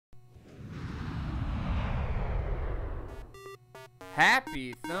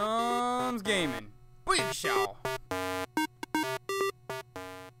Happy Thumbs Gaming. Big show.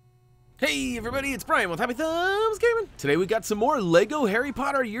 Hey everybody, it's Brian with Happy Thumbs Gaming. Today we got some more Lego Harry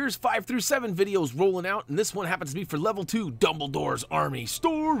Potter years 5 through 7 videos rolling out, and this one happens to be for level 2, Dumbledore's Army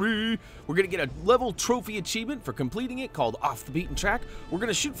Story. We're gonna get a level trophy achievement for completing it called Off the Beaten Track. We're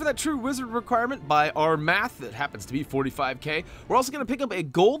gonna shoot for that true wizard requirement by our math that happens to be 45k. We're also gonna pick up a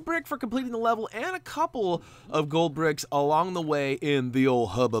gold brick for completing the level and a couple of gold bricks along the way in the old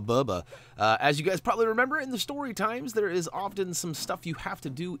Hubba Bubba. As you guys probably remember, in the story times, there is often some stuff you have to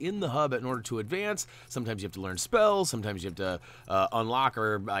do in the hub in order to advance. Sometimes you have to learn spells, sometimes you have to unlock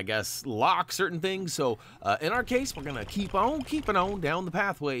or, I guess, lock certain things. So, in our case, we're gonna keep on keeping on down the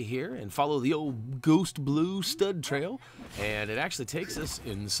pathway here and follow the old ghost blue stud trail. And it actually takes us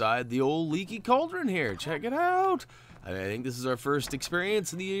inside the old leaky cauldron here. Check it out. I think this is our first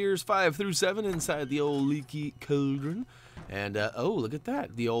experience in the years 5 through 7 inside the old leaky cauldron. And, oh, look at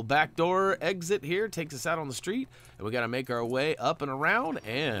that. The old back door exit here takes us out on the street. And we got to make our way up and around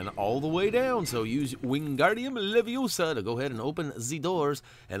and all the way down. So use Wingardium Leviosa to go ahead and open the doors.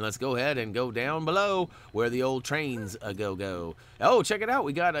 And let's go ahead and go down below where the old trains go. Oh, check it out.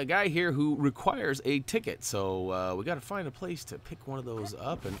 We got a guy here who requires a ticket. So we got to find a place to pick one of those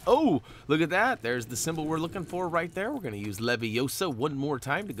up. And, oh, look at that. There's the symbol we're looking for right there. We're going to use Leviosa one more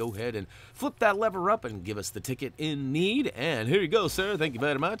time to go ahead and flip that lever up and give us the ticket in need. And here you go, sir. Thank you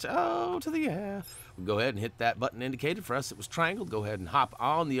very much. Oh, to the yeah. We'll go ahead and hit that button indicated. For us, it was triangle. Go ahead and hop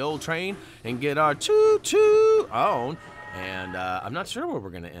on the old train and get our choo-choo on. And I'm not sure where we're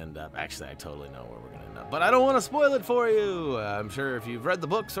going to end up. Actually, I totally know where we're going to end up. But I don't want to spoil it for you. I'm sure if you've read the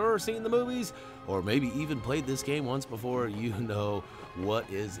books or seen the movies, or maybe even played this game once before, you know what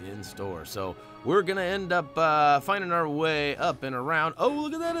is in store. So we're going to end up finding our way up and around. Oh,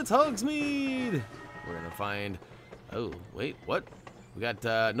 look at that. It's Hogsmeade. We're going to find... Oh, wait, what? We got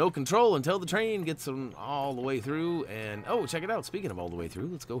no control until the train gets them all the way through. And, oh, check it out. Speaking of all the way through,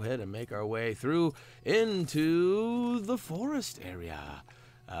 let's go ahead and make our way through into the forest area.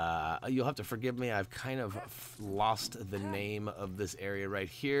 You'll have to forgive me. I've kind of lost the name of this area right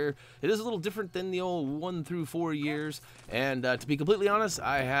here. It is a little different than the old 1 through 4 years. And to be completely honest,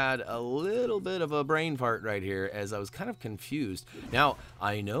 I had a little bit of a brain fart right here as I was kind of confused. Now,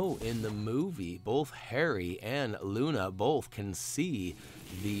 I know in the movie, both Harry and Luna both can see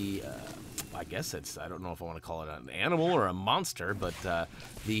the, I guess it's, I don't know if I want to call it an animal or a monster, but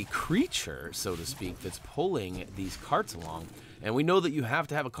the creature, so to speak, that's pulling these carts along. And we know that you have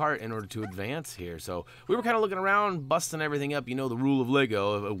to have a cart in order to advance here. So we were kind of looking around, busting everything up. You know the rule of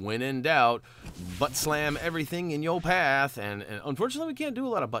Lego. When in doubt, butt slam everything in your path. And unfortunately, we can't do a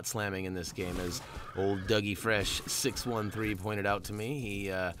lot of butt slamming in this game, as old Dougie Fresh 613 pointed out to me. He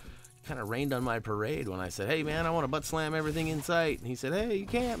kind of rained on my parade when I said, hey, man, I want to butt slam everything in sight. And he said, hey, you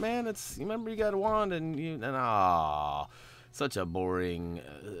can't, man. Remember, you got a wand and aw. Such a boring,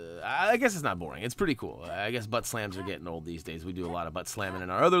 I guess it's not boring. It's pretty cool. I guess butt slams are getting old these days. We do a lot of butt slamming in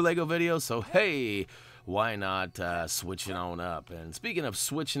our other Lego videos, so hey, why not switch it on up? And speaking of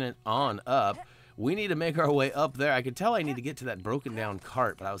switching it on up, we need to make our way up there. I could tell I need to get to that broken down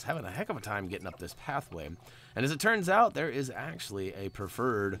cart, but I was having a heck of a time getting up this pathway. And as it turns out, there is actually a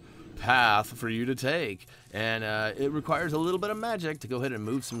preferred path for you to take. And it requires a little bit of magic to go ahead and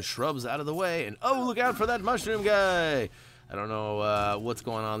move some shrubs out of the way. And oh, look out for that mushroom guy. I don't know what's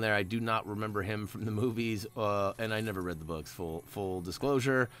going on there. I do not remember him from the movies, and I never read the books, full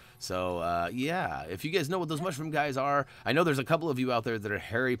disclosure. So, yeah, if you guys know what those mushroom guys are, I know there's a couple of you out there that are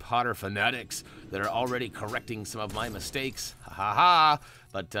Harry Potter fanatics that are already correcting some of my mistakes. Ha-ha-ha.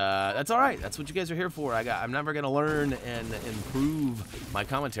 But that's all right. That's what you guys are here for. I'm never going to learn and improve my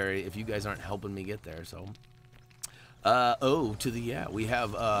commentary if you guys aren't helping me get there, so... we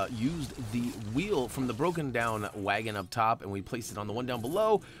have used the wheel from the broken down wagon up top, and we placed it on the one down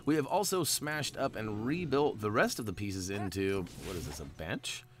below. We have also smashed up and rebuilt the rest of the pieces into, what is this, a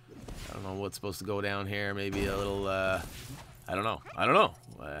bench? I don't know what's supposed to go down here. Maybe a little, I don't know.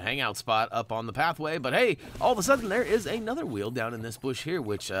 A hangout spot up on the pathway. But hey, all of a sudden there is another wheel down in this bush here,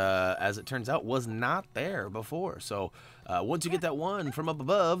 which, as it turns out, was not there before. So once you get that one from up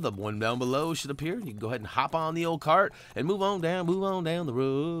above, the one down below should appear. You can go ahead and hop on the old cart and move on down the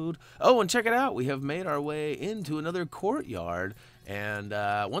road. Oh, and check it out. We have made our way into another courtyard. And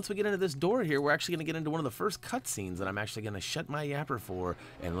once we get into this door here, we're actually going to get into one of the first cutscenes that I'm actually going to shut my yapper for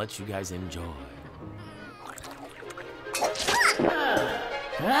and let you guys enjoy.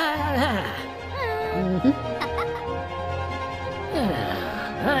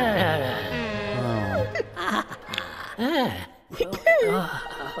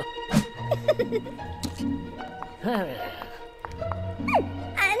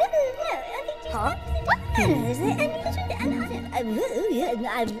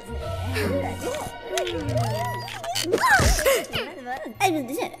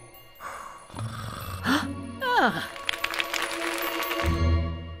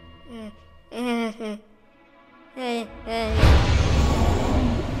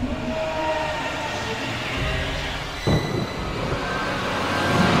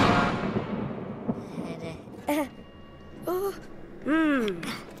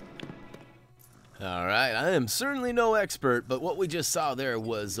 Alright, I am certainly no expert, but what we just saw there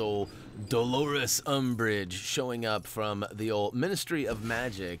was old Dolores Umbridge showing up from the old Ministry of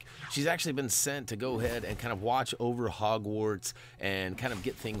Magic. She's actually been sent to go ahead and kind of watch over Hogwarts and kind of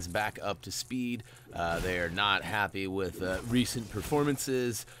get things back up to speed. They are not happy with recent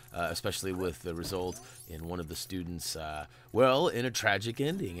performances, especially with the result in one of the students, well, in a tragic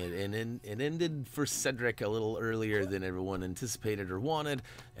ending. It ended for Cedric a little earlier than everyone anticipated or wanted,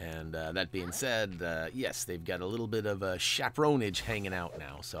 and that being said, yes, they've got a little bit of a chaperonage hanging out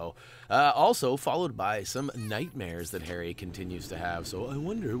now. So, also followed by some nightmares that Harry continues to have, so I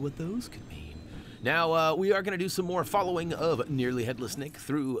wonder what those could mean. Now, we are going to do some more following of Nearly Headless Nick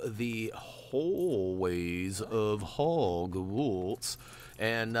through the hallways of Hogwarts.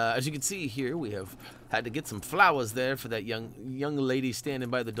 And as you can see here, we have had to get some flowers there for that young lady standing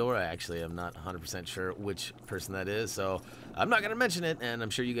by the door. I actually am not 100% sure which person that is, so I'm not going to mention it, and I'm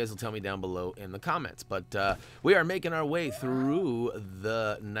sure you guys will tell me down below in the comments. But we are making our way through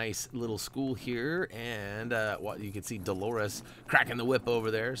the nice little school here, and what you can see Dolores cracking the whip over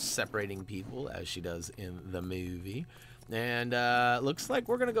there, separating people as she does in the movie. And looks like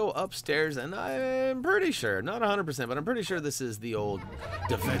we're going to go upstairs, and I'm pretty sure, not 100%, but I'm pretty sure this is the old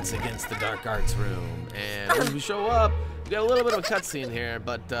Defense Against the Dark Arts room. And when we show up, we got a little bit of a cutscene here,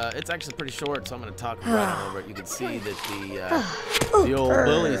 but it's actually pretty short, so I'm going to talk right on over it. You can see that the old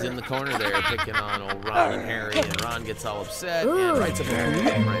bully's in the corner there picking on old Ron and Harry, and Ron gets all upset and writes up a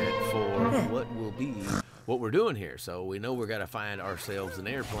blueprint for what will be what we're doing here. So we know we're going to find ourselves an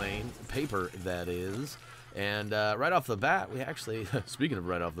airplane, paper that is. And right off the bat, we actually, speaking of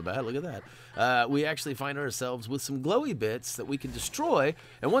right off the bat, look at that. We actually find ourselves with some glowy bits that we can destroy.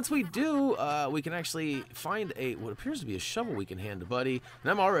 And once we do, we can actually find what appears to be a shovel we can hand to Buddy. And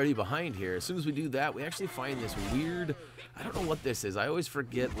I'm already behind here. As soon as we do that, we actually find this weird, I don't know what this is. I always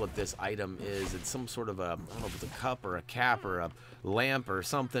forget what this item is. It's some sort of a, I don't know if it's a cup or a cap or a lamp or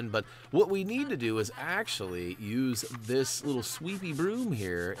something. But what we need to do is actually use this little sweepy broom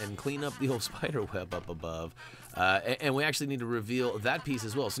here and clean up the old spider web up above. And we actually need to reveal that piece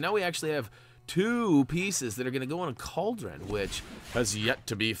as well. So now we actually have two pieces that are going to go on a cauldron, which has yet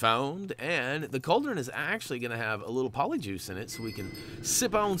to be found. And the cauldron is actually going to have a little polyjuice in it, so we can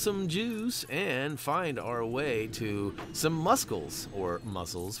sip on some juice and find our way to some muscles, or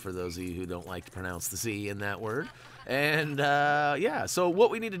muscles for those of you who don't like to pronounce the C in that word. And yeah, so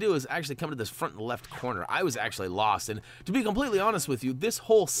what we need to do is actually come to this front left corner. I was actually lost, and to be completely honest with you, this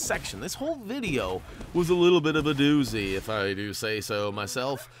whole section, this whole video was a little bit of a doozy, if I do say so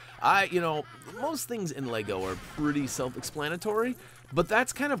myself. You know, most things in Lego are pretty self-explanatory, but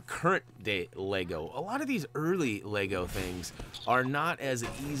that's kind of current day Lego. A lot of these early Lego things are not as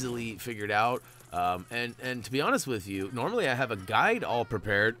easily figured out. And to be honest with you, normally I have a guide all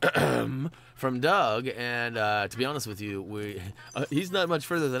prepared from Doug, and to be honest with you, he's not much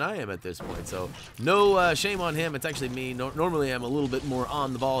further than I am at this point, so no shame on him. It's actually me. Normally I'm a little bit more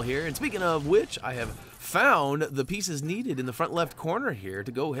on the ball here, and speaking of which, I have found the pieces needed in the front left corner here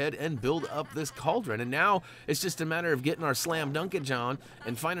to go ahead and build up this cauldron. And now it's just a matter of getting our slam dunkage on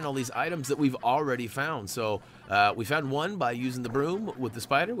and finding all these items that we've already found. So we found one by using the broom with the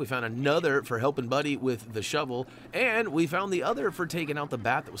spider. We found another for helping Buddy with the shovel. And we found the other for taking out the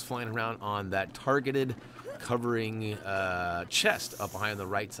bat that was flying around on that targeted covering chest up behind the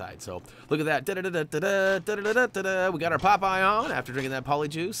right side. So look at that. We got our Popeye on after drinking that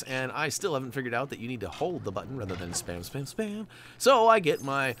polyjuice, and I still haven't figured out that you need to hold the button rather than spam, spam, spam. So I get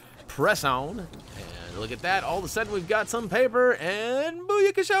my press on, and look at that. All of a sudden we've got some paper, and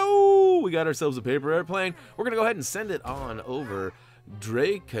booyakashow! We got ourselves a paper airplane. We're gonna go ahead and send it on over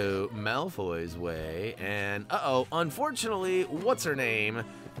Draco Malfoy's way, and unfortunately, what's her name?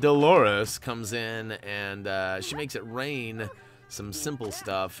 Dolores comes in, and she makes it rain some simple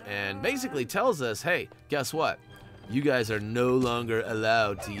stuff and basically tells us, hey, guess what? You guys are no longer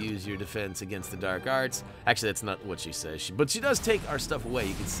allowed to use your defense against the dark arts. Actually, that's not what she says, but she does take our stuff away.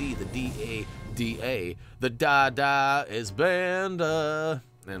 You can see the D-A-D-A. The da-da is banned.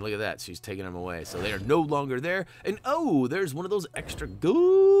 And look at that, she's taking them away. So they are no longer there. And oh, there's one of those extra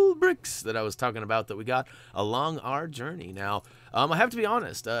gold bricks that I was talking about that we got along our journey. Now, I have to be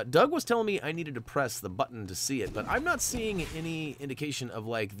honest, Doug was telling me I needed to press the button to see it, but I'm not seeing any indication of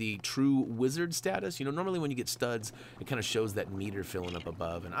like the true wizard status. You know, normally when you get studs, it kind of shows that meter filling up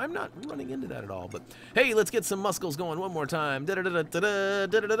above, and I'm not running into that at all. But hey, let's get some muscles going one more time.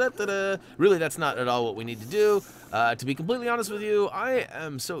 Really, that's not at all what we need to do. To be completely honest with you, I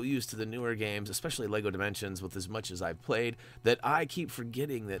am so used to the newer games, especially LEGO Dimensions, with as much as I've played, that I keep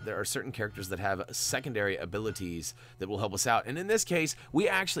forgetting that there are certain characters that have secondary abilities that will help us out. And in this case, we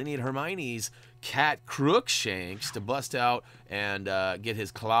actually need Hermione's cat Crookshanks to bust out and get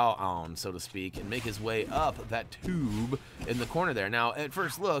his claw on, so to speak, and make his way up that tube in the corner there. Now, at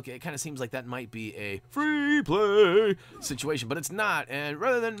first look, it kind of seems like that might be a free play situation, but it's not. And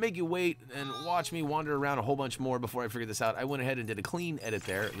rather than make you wait and watch me wander around a whole bunch more before I figured this out, I went ahead and did a clean edit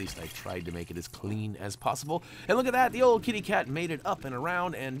there. At least I tried to make it as clean as possible. And look at that, the old kitty cat made it up and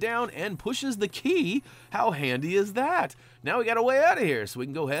around and down and pushes the key. How handy is that? Now we got a way out of here, so we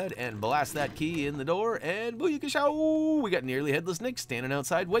can go ahead and blast that key in the door, and booyakashow! We got Nearly Headless Nick standing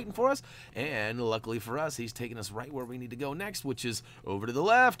outside waiting for us, and luckily for us, he's taking us right where we need to go next, which is over to the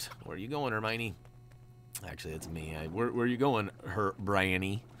left. Where are you going, Hermione? Actually, it's me. Where are you going,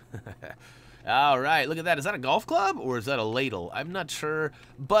 Bryony? All right, look at that. Is that a golf club or is that a ladle? I'm not sure,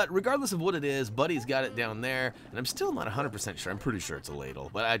 but regardless of what it is, Buddy's got it down there, and I'm still not 100% sure. I'm pretty sure it's a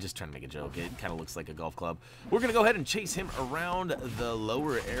ladle, but I just trying to make a joke. It kind of looks like a golf club. We're going to go ahead and chase him around the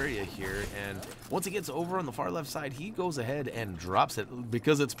lower area here, and once he gets over on the far left side, he goes ahead and drops it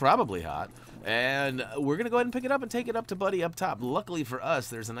because it's probably hot, and we're going to go ahead and pick it up and take it up to Buddy up top. Luckily for us,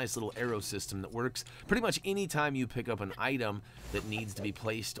 there's a nice little arrow system that works pretty much any time you pick up an item that needs to be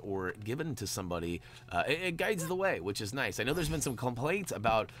placed or given to somebody. It guides the way, which is nice. I know there's been some complaints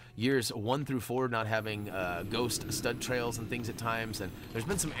about years 1 through 4 not having ghost stud trails and things at times, and there's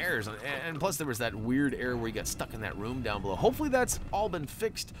been some errors, and plus there was that weird error where you got stuck in that room down below. Hopefully that's all been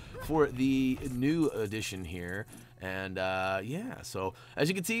fixed for the new edition here. And yeah, so as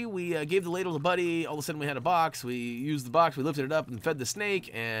you can see, we gave the ladle to Buddy. All of a sudden we had a box. We used the box, we lifted it up and fed the snake,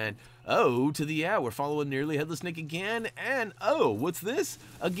 and oh, to the yeah, we're following Nearly Headless Nick again. And oh, what's this?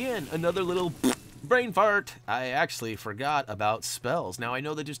 Again, another little brain fart. I actually forgot about spells. Now, I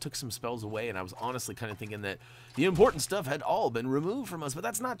know they just took some spells away, and I was honestly kind of thinking that the important stuff had all been removed from us, but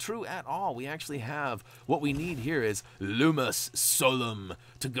that's not true at all. We actually have what we need here is Lumus Solum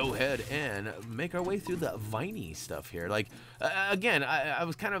to go ahead and make our way through the viney stuff here. Like, again, I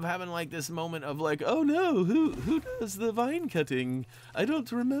was kind of having like this moment of like, oh no, who does the vine cutting? I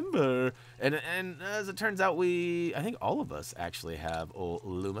don't remember. And as it turns out, I think all of us actually have old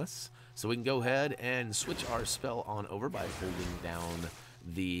Lumus. So we can go ahead and switch our spell on over by holding down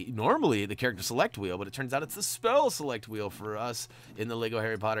normally the character select wheel, but it turns out it's the spell select wheel for us in the LEGO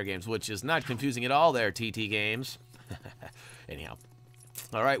Harry Potter games, which is not confusing at all there, TT Games. Anyhow.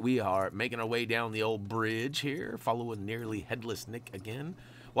 All right, we are making our way down the old bridge here, following Nearly Headless Nick again.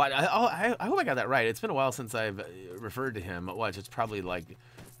 Well, I hope I got that right. It's been a while since I've referred to him. Watch, it's probably like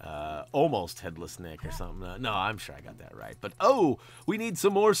almost Headless Nick or something. No, I'm sure I got that right. But oh, we need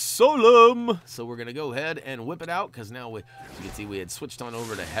some more Solum. So we're going to go ahead and whip it out because now, as you can see, we had switched on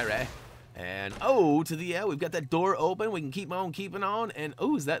over to Harry. And oh, we've got that door open. We can keep on keeping on. And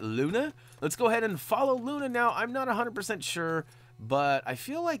oh, is that Luna? Let's go ahead and follow Luna now. I'm not 100% sure, but I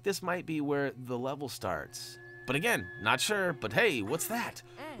feel like this might be where the level starts. But again, not sure. But hey, what's that?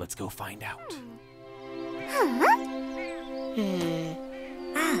 Let's go find out.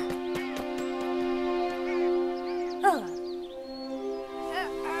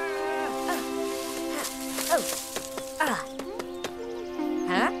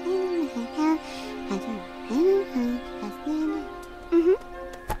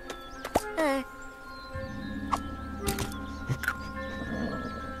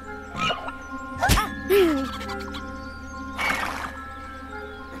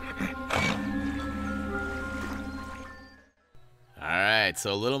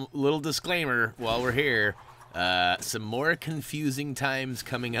 So little disclaimer while we're here, some more confusing times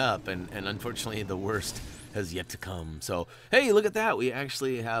coming up, and unfortunately the worst has yet to come. So, hey, look at that. We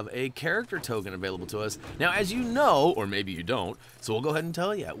actually have a character token available to us. Now, as you know, or maybe you don't, so we'll go ahead and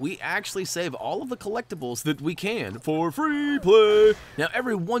tell you, we actually save all of the collectibles that we can for free play. Now,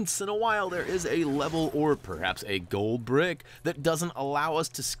 every once in a while, there is a level or perhaps a gold brick that doesn't allow us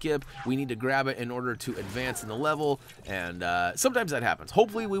to skip. We need to grab it in order to advance in the level, and sometimes that happens.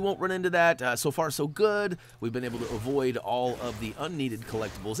 Hopefully, we won't run into that. So far, so good. We've been able to avoid all of the unneeded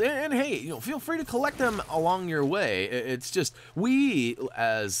collectibles, and hey, feel free to collect them along your way. It's just, we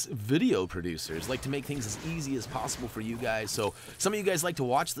as video producers like to make things as easy as possible for you guys. So some of you guys like to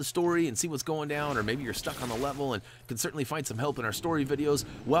watch the story and see what's going down, or maybe you're stuck on the level and can certainly find some help in our story videos,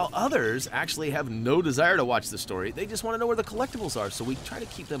 while others actually have no desire to watch the story. They just want to know where the collectibles are. So we try to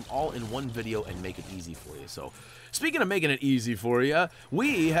keep them all in one video and make it easy for you. So speaking of making it easy for you,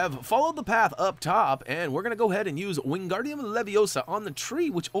 we have followed the path up top, and we're going to go ahead and use Wingardium Leviosa on the tree,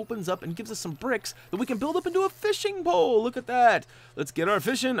 which opens up and gives us some bricks that we can build up into a fishing pole. Look at that. Let's get our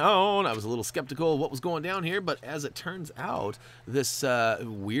fishing on. I was a little skeptical of what was going down here, but as it turns out, this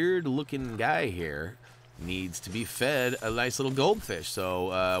weird-looking guy here needs to be fed a nice little goldfish.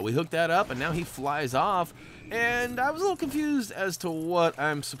 So we hooked that up, and now he flies off. And I was a little confused as to what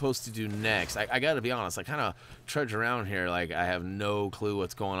I'm supposed to do next. I got to be honest, I kind of trudge around here like I have no clue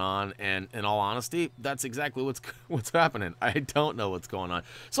what's going on. And in all honesty, that's exactly what's happening. I don't know what's going on.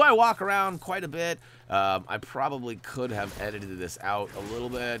 So I walk around quite a bit. I probably could have edited this out a little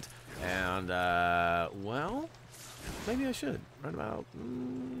bit. And, well, maybe I should. Right about.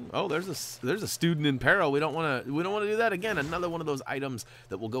 Oh, there's a student in peril. We don't want to do that again. Another one of those items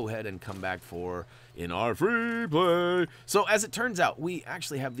that we'll go ahead and come back for in our free play. So as it turns out, we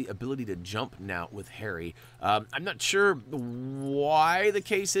actually have the ability to jump now with Harry. I'm not sure why the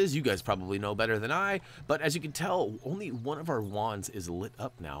case is. You guys probably know better than I. But as you can tell, only one of our wands is lit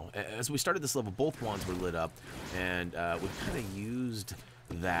up now. As we started this level, both wands were lit up, and we've kind of used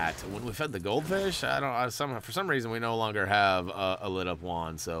that when we fed the goldfish. For some reason we no longer have a lit up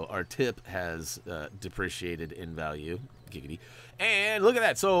wand, so our tip has depreciated in value. Giggity. And look at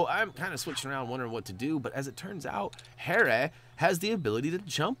that. So I'm kind of switching around wondering what to do, but as it turns out, Harry has the ability to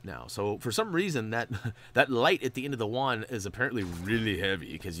jump now. So for some reason that light at the end of the wand is apparently really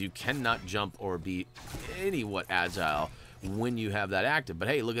heavy, because you cannot jump or be anywhat agile when you have that active. But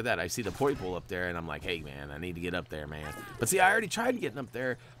hey, look at that. I see the poi pole up there, and I'm like, hey man, I need to get up there, man. But see, I already tried getting up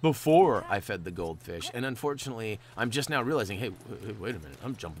there before I fed the goldfish, and unfortunately I'm just now realizing, hey, wait a minute,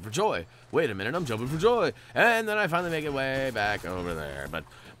 I'm jumping for joy. Wait a minute, I'm jumping for joy. And then I finally make it way back over there. But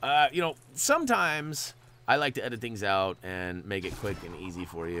you know, sometimes I like to edit things out and make it quick and easy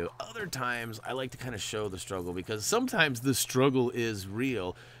for you. Other times, I like to kind of show the struggle, because sometimes the struggle is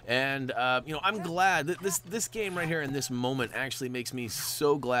real. And, you know, I'm glad that this game right here in this moment actually makes me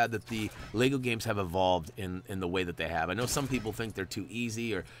so glad that the LEGO games have evolved in the way that they have. I know some people think they're too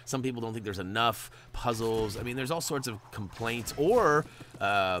easy, or some people don't think there's enough puzzles. I mean, there's all sorts of complaints or,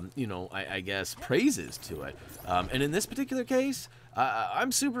 you know, I guess praises to it. And in this particular case,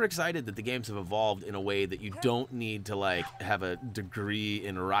 I'm super excited that the games have evolved in a way that you don't need to, like, have a degree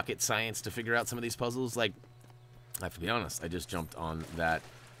in rocket science to figure out some of these puzzles. Like, I have to be honest, I just jumped on that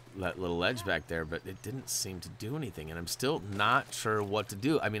little ledge back there, but it didn't seem to do anything, and I'm still not sure what to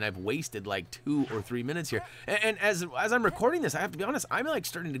do. I mean, I've wasted like 2 or 3 minutes here, and as I'm recording this, I have to be honest, I'm like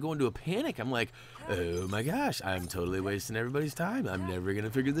starting to go into a panic. I'm like, oh my gosh, I'm totally wasting everybody's time. I'm never gonna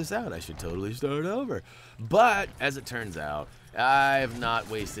figure this out. I should totally start over. But as it turns out, I've not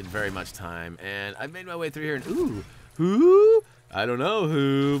wasted very much time, and I've made my way through here, and ooh, who? I don't know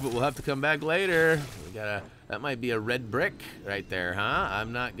who, but we'll have to come back later. That might be a red brick right there, huh?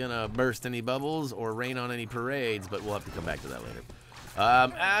 I'm not gonna burst any bubbles or rain on any parades, but we'll have to come back to that later.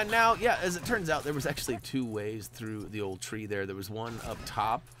 And now, yeah, as it turns out, there was actually 2 ways through the old tree there. There was one up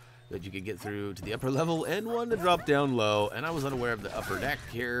top that you could get through to the upper level, and one to drop down low, and I was unaware of the upper deck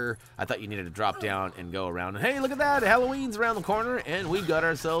here. I thought you needed to drop down and go around. And hey, look at that! Halloween's around the corner, and we got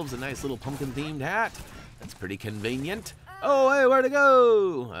ourselves a nice little pumpkin-themed hat. That's pretty convenient. Oh, hey, where'd it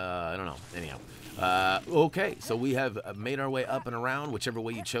go? I don't know. Anyhow. Okay, so we have made our way up and around. Whichever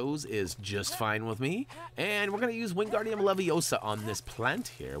way you chose is just fine with me. And we're going to use Wingardium Leviosa on this plant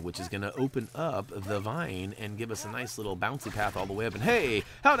here, which is going to open up the vine and give us a nice little bouncy path all the way up. And hey,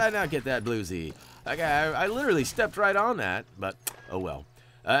 how did I not get that bluesy? I literally stepped right on that, but oh well.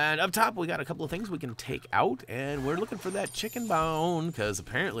 And up top, we got a couple of things we can take out, and we're looking for that chicken bone, because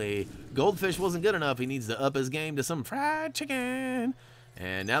apparently Goldfish wasn't good enough. He needs to up his game to some fried chicken.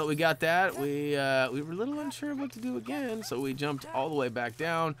 And now that we got that, we were a little unsure of what to do again, so we jumped all the way back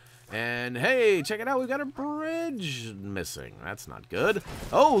down. And hey, check it out, we've got a bridge missing. That's not good.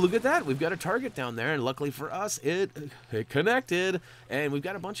 Oh, look at that, we've got a target down there, and luckily for us, it connected. And we've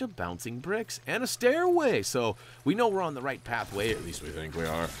got a bunch of bouncing bricks and a stairway, so we know we're on the right pathway, at least we think we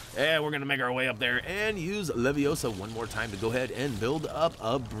are. And we're gonna make our way up there and use Leviosa one more time to go ahead and build up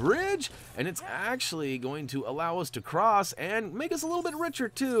a bridge. And it's actually going to allow us to cross and make us a little bit richer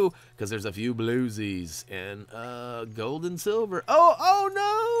too, because there's a few bluesies and gold and silver. Oh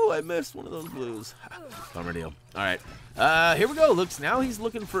no! I missed one of those blues. Bummer deal. All right. Here we go. Now he's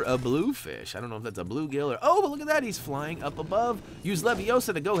looking for a blue fish. I don't know if that's a bluegill or... Oh, but look at that. He's flying up above. Use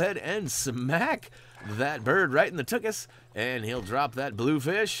Leviosa to go ahead and smack that bird right in the tuchus. And he'll drop that blue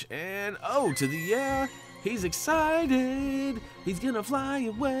fish. And, oh, to the air. He's excited. He's gonna fly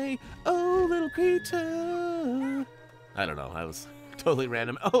away. Oh, little creature. I don't know. I was... totally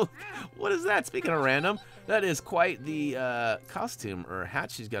random. Oh, what is that? Speaking of random, that is quite the costume or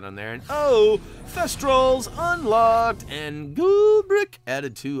hat she's got on there. And oh, Thestrals unlocked and gold brick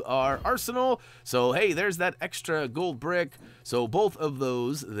added to our arsenal. So hey, there's that extra gold brick. So both of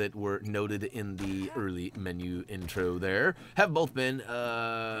those that were noted in the early menu intro there have both been,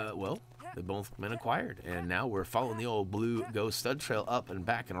 well, they've both been acquired, and now we're following the old blue ghost stud trail up and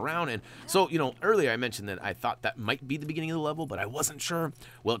back and around. And so, you know, earlier I mentioned that I thought that might be the beginning of the level, but I wasn't sure.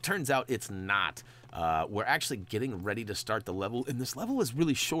 Well, it turns out it's not. We're actually getting ready to start the level, and this level is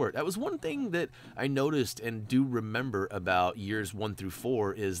really short. That was one thing that I noticed and do remember about years 1 through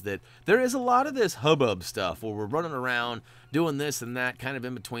 4 is that there is a lot of this hubbub stuff where we're running around doing this and that kind of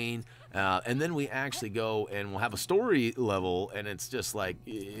in between. And then we actually go and we'll have a story level, and it's just like,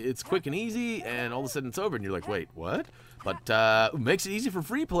 it's quick and easy, and all of a sudden it's over, and you're like, wait, what? But it makes it easy for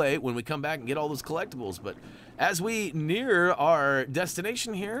free play when we come back and get all those collectibles. But as we near our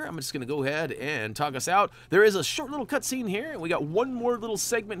destination here, I'm just going to go ahead and talk us out. There is a short little cutscene here, and we got one more little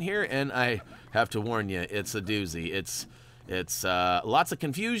segment here, and I have to warn you, it's a doozy. It's lots of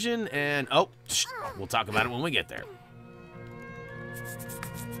confusion, and oh, we'll talk about it when we get there.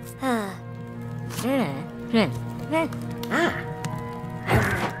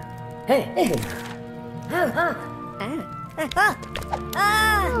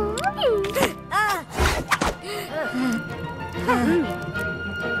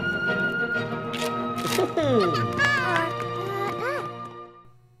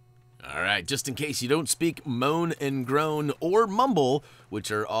 Alright, just in case you don't speak moan and groan or mumble, which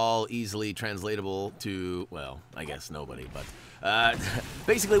are all easily translatable to, well, I guess nobody, but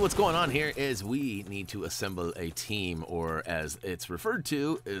basically what's going on here is we need to assemble a team, or as it's referred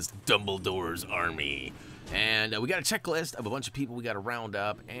to, as Dumbledore's army. And we got a checklist of a bunch of people we got to round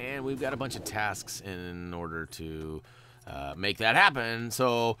up, and we've got a bunch of tasks in order to make that happen.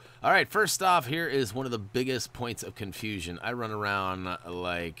 So, all right, first off, here is one of the biggest points of confusion. I run around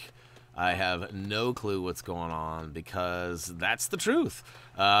like I have no clue what's going on, because that's the truth.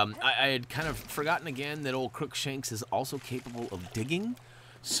 I had kind of forgotten again that old Crookshanks is also capable of digging.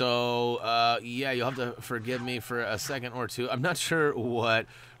 So, yeah, you'll have to forgive me for a second or two. I'm not sure what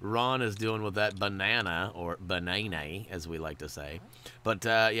Ron is doing with that banana, or banana, as we like to say. But,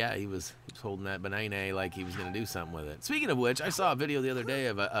 yeah, he was holding that banana like he was going to do something with it. Speaking of which, I saw a video the other day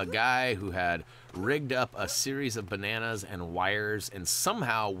of a guy who had rigged up a series of bananas and wires and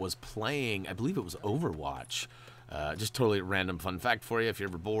somehow was playing, I believe it was Overwatch. Just totally random fun fact for you. If you're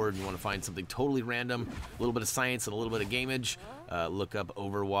ever bored and you want to find something totally random, a little bit of science and a little bit of gamage, look up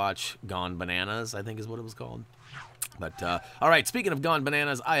Overwatch Gone Bananas, I think is what it was called. But, all right, speaking of Gone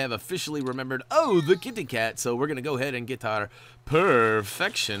Bananas, I have officially remembered, oh, the kitty cat. So we're going to go ahead and get our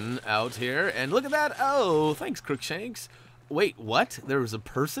perfection out here. And look at that. Oh, thanks, Crookshanks. Wait, what? There was a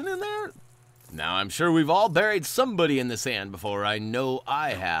person in there? Now, I'm sure we've all buried somebody in the sand before. I know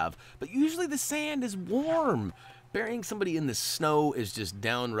I have. But usually the sand is warm. Burying somebody in the snow is just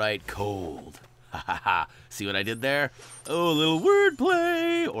downright cold. Ha ha ha. See what I did there? Oh, a little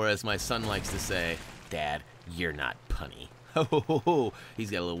wordplay. Or as my son likes to say, Dad, you're not punny. Oh,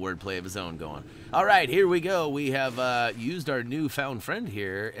 he's got a little wordplay of his own going. All right, here we go. We have used our newfound friend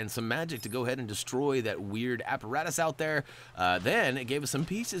here and some magic to go ahead and destroy that weird apparatus out there. Then it gave us some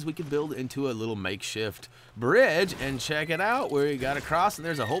pieces we could build into a little makeshift bridge. And check it out, where you got across, and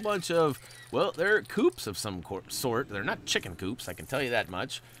there's a whole bunch of, well, they're coops of some sort. They're not chicken coops, I can tell you that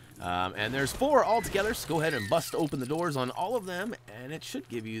much. And there's 4 altogether, so go ahead and bust open the doors on all of them, and it should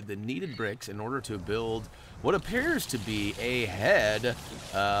give you the needed bricks in order to build what appears to be a head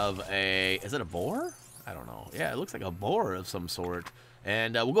of a, is it a boar? I don't know. Yeah, it looks like a boar of some sort.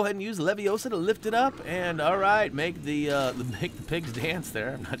 And we'll go ahead and use Leviosa to lift it up, and all right, make the pigs dance there.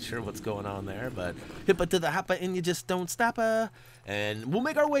 I'm not sure what's going on there, but hippa to the happa and you just don't stop her. And we'll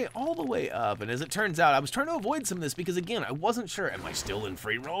make our way all the way up. And as it turns out, I was trying to avoid some of this because, again, I wasn't sure. Am I still in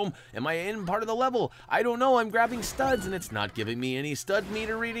free roam? Am I in part of the level? I don't know. I'm grabbing studs, and it's not giving me any stud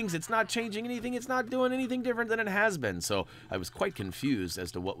meter readings. It's not changing anything. It's not doing anything different than it has been. So I was quite confused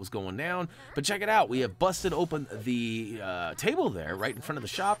as to what was going down. But check it out. We have busted open the table there, right right in front of the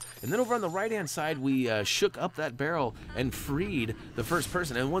shop. And then over on the right-hand side, we shook up that barrel and freed the first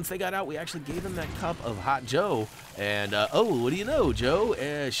person. And once they got out, we actually gave them that cup of Hot Joe. And, oh, what do you know, Joe?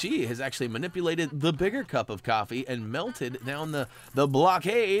 She has actually manipulated the bigger cup of coffee and melted down the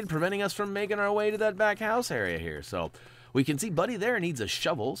blockade, preventing us from making our way to that back house area here. So we can see Buddy there needs a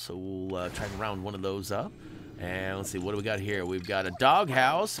shovel, so we'll try and round one of those up. And let's see, what do we got here? We've got a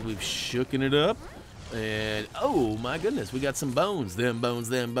doghouse. We've shooken it up. And, oh, my goodness, we got some bones. Them bones,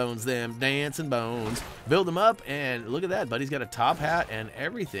 them dancing bones. Build them up, and look at that. Buddy's got a top hat and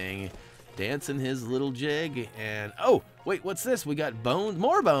everything. Dancing his little jig. And, oh, wait, what's this? We got bones,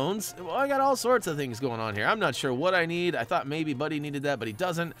 more bones. Well, I got all sorts of things going on here. I'm not sure what I need. I thought maybe Buddy needed that, but he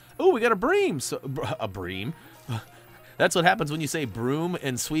doesn't. Oh, we got a bream. So, a bream? That's what happens when you say broom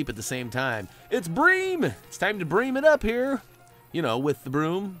and sweep at the same time. It's bream! It's time to bream it up here. You know, with the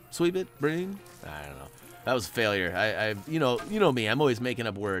broom, sweep it, bream. I don't know. That was a failure. You know me. I'm always making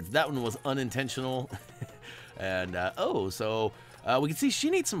up words. That one was unintentional. And so we can see she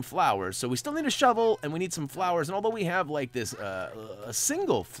needs some flowers. So we still need a shovel, and we need some flowers. And although we have like this a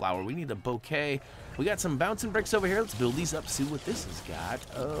single flower, we need a bouquet. We got some bouncing bricks over here. Let's build these up. See what this has got.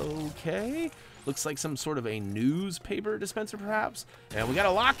 Okay. Looks like some sort of a newspaper dispenser, perhaps. And we got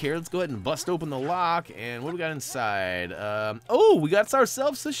a lock here. Let's go ahead and bust open the lock. And what do we got inside? Oh, we got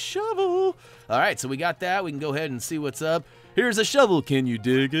ourselves a shovel. All right, so we got that. We can go ahead and see what's up. Here's a shovel. Can you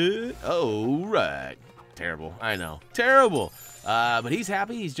dig it? Oh, right. Terrible. I know. Terrible. But he's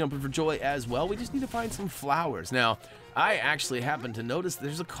happy. He's jumping for joy as well. We just need to find some flowers. Now, I actually happened to notice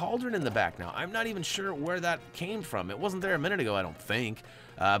there's a cauldron in the back now. I'm not even sure where that came from. It wasn't there a minute ago, I don't think.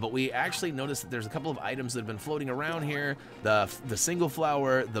 But we actually noticed that there's a couple of items that have been floating around here. The single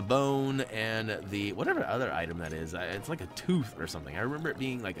flower, the bone, and the whatever other item that is. It's like a tooth or something. I remember it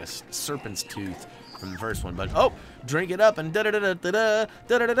being like a serpent's tooth from the first one. But, oh, drink it up and da-da-da-da-da-da,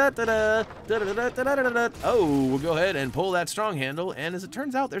 da-da-da-da-da-da, da-da-da-da-da-da-da. Oh, we'll go ahead and pull that strong handle. And as it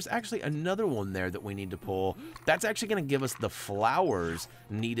turns out, there's actually another one there that we need to pull. That's actually going to give us the flowers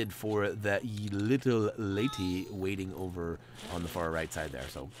needed for that little lady waiting over on the far right side there.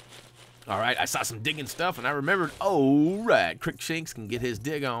 So, all right, I saw some digging stuff, and I remembered, oh, right, Crookshanks can get his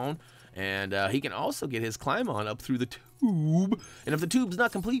dig on, and he can also get his climb on up through the tube. And if the tube's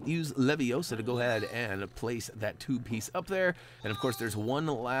not complete, use Leviosa to go ahead and place that tube piece up there. And, of course, there's one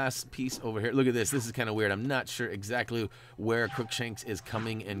last piece over here. Look at this. This is kind of weird. I'm not sure exactly where Crookshanks is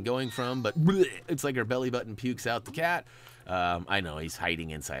coming and going from, but it's like her belly button pukes out the cat. I know, he's hiding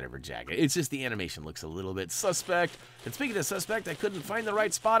inside of her jacket. It's just the animation looks a little bit suspect. And speaking of suspect, I couldn't find the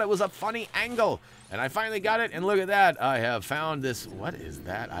right spot. It was a funny angle. And I finally got it, and look at that. I have found this. What is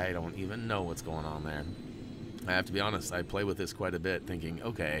that? I don't even know what's going on there. I have to be honest, I play with this quite a bit, thinking,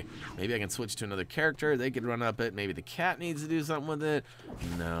 okay, maybe I can switch to another character. They could run up it. Maybe the cat needs to do something with it.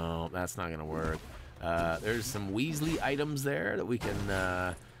 No, that's not going to work. There's some Weasley items there that we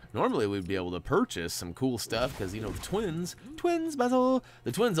can... Normally, we'd be able to purchase some cool stuff because, you know, the twins, Basil,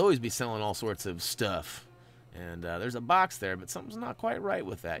 the twins always be selling all sorts of stuff. And there's a box there, but something's not quite right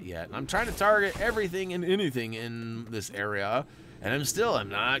with that yet. And I'm trying to target everything and anything in this area. And I'm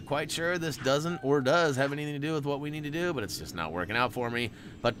not quite sure this doesn't or does have anything to do with what we need to do, but it's just not working out for me.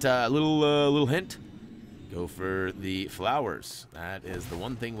 But little hint, go for the flowers. That is the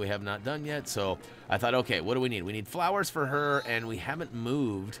one thing we have not done yet. So I thought, okay, what do we need? We need flowers for her, and we haven't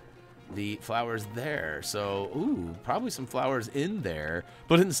moved the flowers there. So, ooh, probably some flowers in there.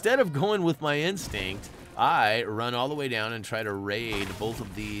 But instead of going with my instinct, I run all the way down and try to raid both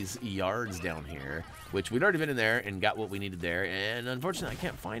of these yards down here, which we'd already been in there and got what we needed there. And unfortunately, I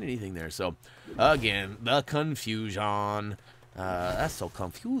can't find anything there. So, again, the confusion. That's so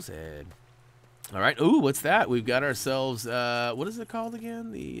confusing. All right. Ooh, what's that? We've got ourselves, what is it called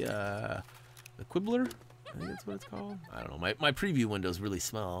again? The Quibbler? I think that's what it's called. I don't know. My preview window's really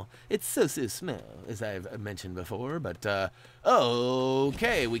small. It's so small, as I've mentioned before. But,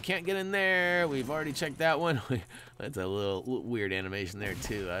 okay, we can't get in there. We've already checked that one. That's a little weird animation there,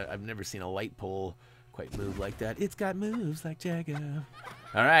 too. I've never seen a light pole quite move like that. It's got moves like Jagger.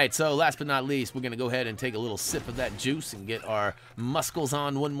 All right, so last but not least, we're going to go ahead and take a little sip of that juice and get our muscles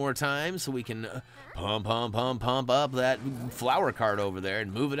on one more time so we can pump up that flower cart over there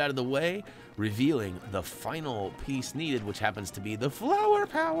and move it out of the way, revealing the final piece needed, which happens to be the flower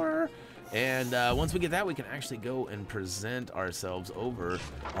power. And once we get that, we can actually go and present ourselves over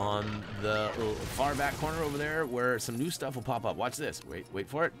on the far back corner over there where some new stuff will pop up. Watch this. Wait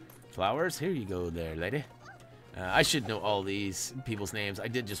for it. Flowers. Here you go there, lady. I should know all these people's names. I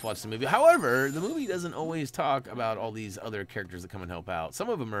did just watch the movie. However, the movie doesn't always talk about all these other characters that come and help out. Some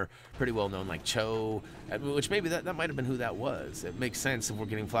of them are pretty well known, like Cho, which maybe that might have been who that was. It makes sense if we're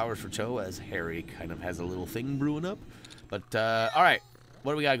getting flowers for Cho, as Harry kind of has a little thing brewing up. But, all right.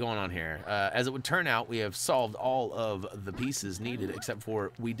 What do we got going on here? As it would turn out, we have solved all of the pieces needed, except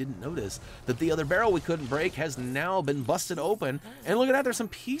for we didn't notice that the other barrel we couldn't break has now been busted open. And look at that, there's some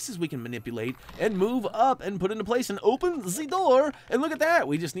pieces we can manipulate and move up and put into place and open the door. And look at that,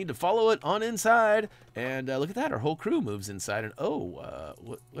 we just need to follow it on inside. And look at that, our whole crew moves inside. And oh,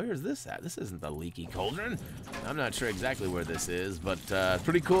 where is this at? This isn't the leaky cauldron. I'm not sure exactly where this is, but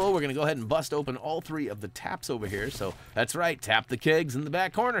pretty cool. We're gonna go ahead and bust open all 3 of the taps over here. So that's right, tap the kegs in the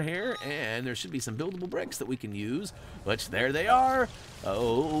back corner here, and there should be some buildable bricks that we can use, which there they are.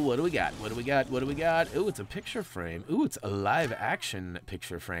 Oh, what do we got? What do we got? What do we got? Oh, it's a picture frame. Oh, it's a live action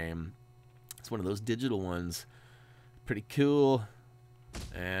picture frame. It's one of those digital ones. Pretty cool.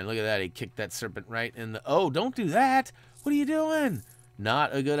 And look at that, he kicked that serpent right in the... Oh, don't do that! What are you doing?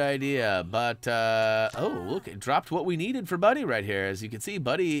 Not a good idea, but, oh, look, it dropped what we needed for Buddy right here. As you can see,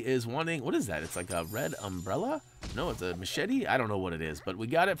 Buddy is wanting... What is that? It's like a red umbrella? No, it's a machete? I don't know what it is, but we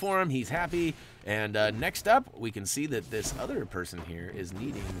got it for him. He's happy. And next up, we can see that this other person here is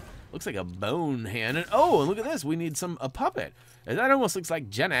needing... Looks like a bone hand. And, oh, and look at this. We need a puppet. And that almost looks like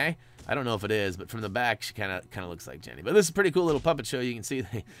Jenny. I don't know if it is, but from the back, she kind of looks like Jenny. But this is a pretty cool little puppet show. You can see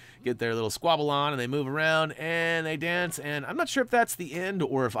they get their little squabble on, and they move around, and they dance. And I'm not sure if that's the end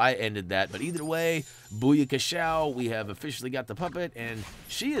or if I ended that. But either way, booyaka shao, we have officially got the puppet, and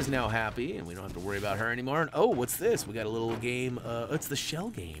she is now happy, and we don't have to worry about her anymore. And, oh, what's this? We got a little game. It's the shell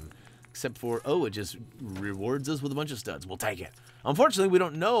game. Except for, oh, it just rewards us with a bunch of studs. We'll take it. Unfortunately, we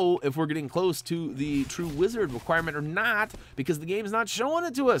don't know if we're getting close to the true wizard requirement or not, because the game's not showing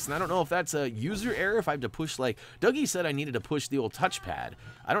it to us. And I don't know if that's a user error, if I have to push, like, Dougie said I needed to push the old touchpad.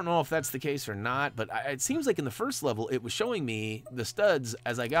 I don't know if that's the case or not, but it seems like in the first level, it was showing me the studs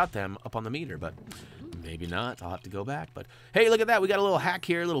as I got them up on the meter, but... Maybe not. I'll have to go back. But hey, look at that. We got a little hack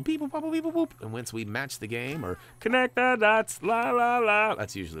here, a little beep, boop, boop, beep, boop, boop. And once we match the game or connect the dots, la, la, la.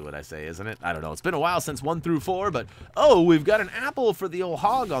 That's usually what I say, isn't it? I don't know. It's been a while since 1 through 4, but oh, we've got an apple for the old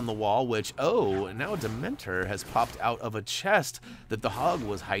hog on the wall, which, oh, and now a Dementor has popped out of a chest that the hog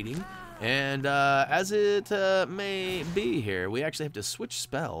was hiding. And as it may be here, we actually have to switch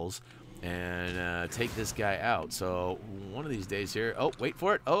spells and take this guy out. So one of these days here, oh, wait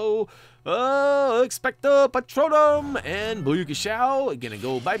for it. Oh, expecto patronum, and booyaka shao, gonna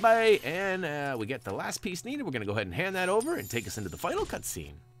go bye-bye, and we get the last piece needed. We're gonna go ahead and hand that over and take us into the final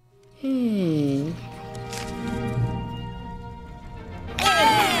cutscene.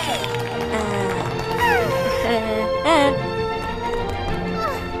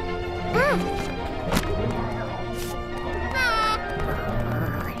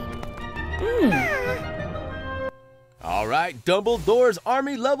 All right, Dumbledore's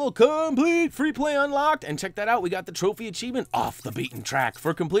Army level complete, free play unlocked, and check that out, we got the trophy achievement off the beaten track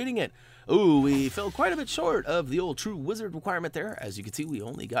for completing it. Ooh, we fell quite a bit short of the old true wizard requirement there. As you can see, we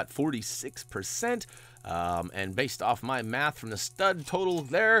only got 46%. And based off my math from the stud total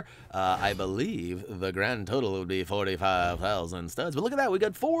there, I believe the grand total would be 45,000 studs. But look at that, we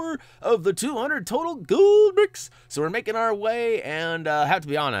got 4 of the 200 total gold bricks. So we're making our way, and have to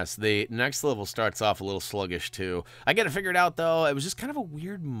be honest, the next level starts off a little sluggish too. I get it figured out though. It was just kind of a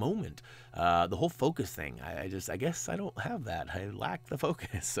weird moment. The whole focus thing, I guess I don't have that. I lack the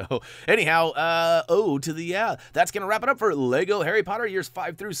focus. So anyhow, that's gonna wrap it up for Lego Harry Potter years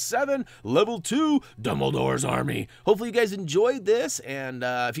 5 through 7, level 2, Dumbledore's Army. Hopefully you guys enjoyed this, and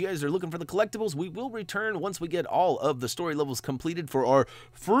if you guys are looking for the collectibles, we will return once we get all of the story levels completed for our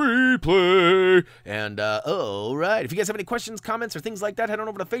free play. And all right, if you guys have any questions, comments, or things like that, head on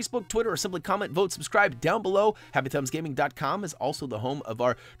over to Facebook, Twitter, or simply comment, vote, subscribe down below. HappyThumbsGaming.com is also the home of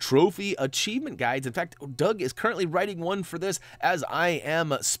our trophy achievement guides. In fact, Doug is currently writing one for this as I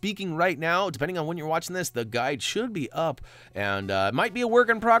am speaking right now. Depending on when you're watching this, the guide should be up, and it might be a work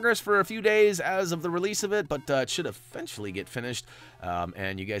in progress for a few days as of the release of it, but it should eventually get finished,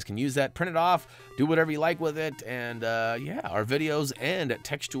 and you guys can use that, print it off, do whatever you like with it, and yeah, our videos and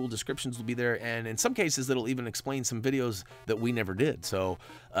textual descriptions will be there, and in some cases it'll even explain some videos that we never did. So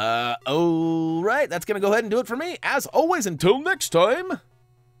all right, that's gonna go ahead and do it for me. As always, until next time.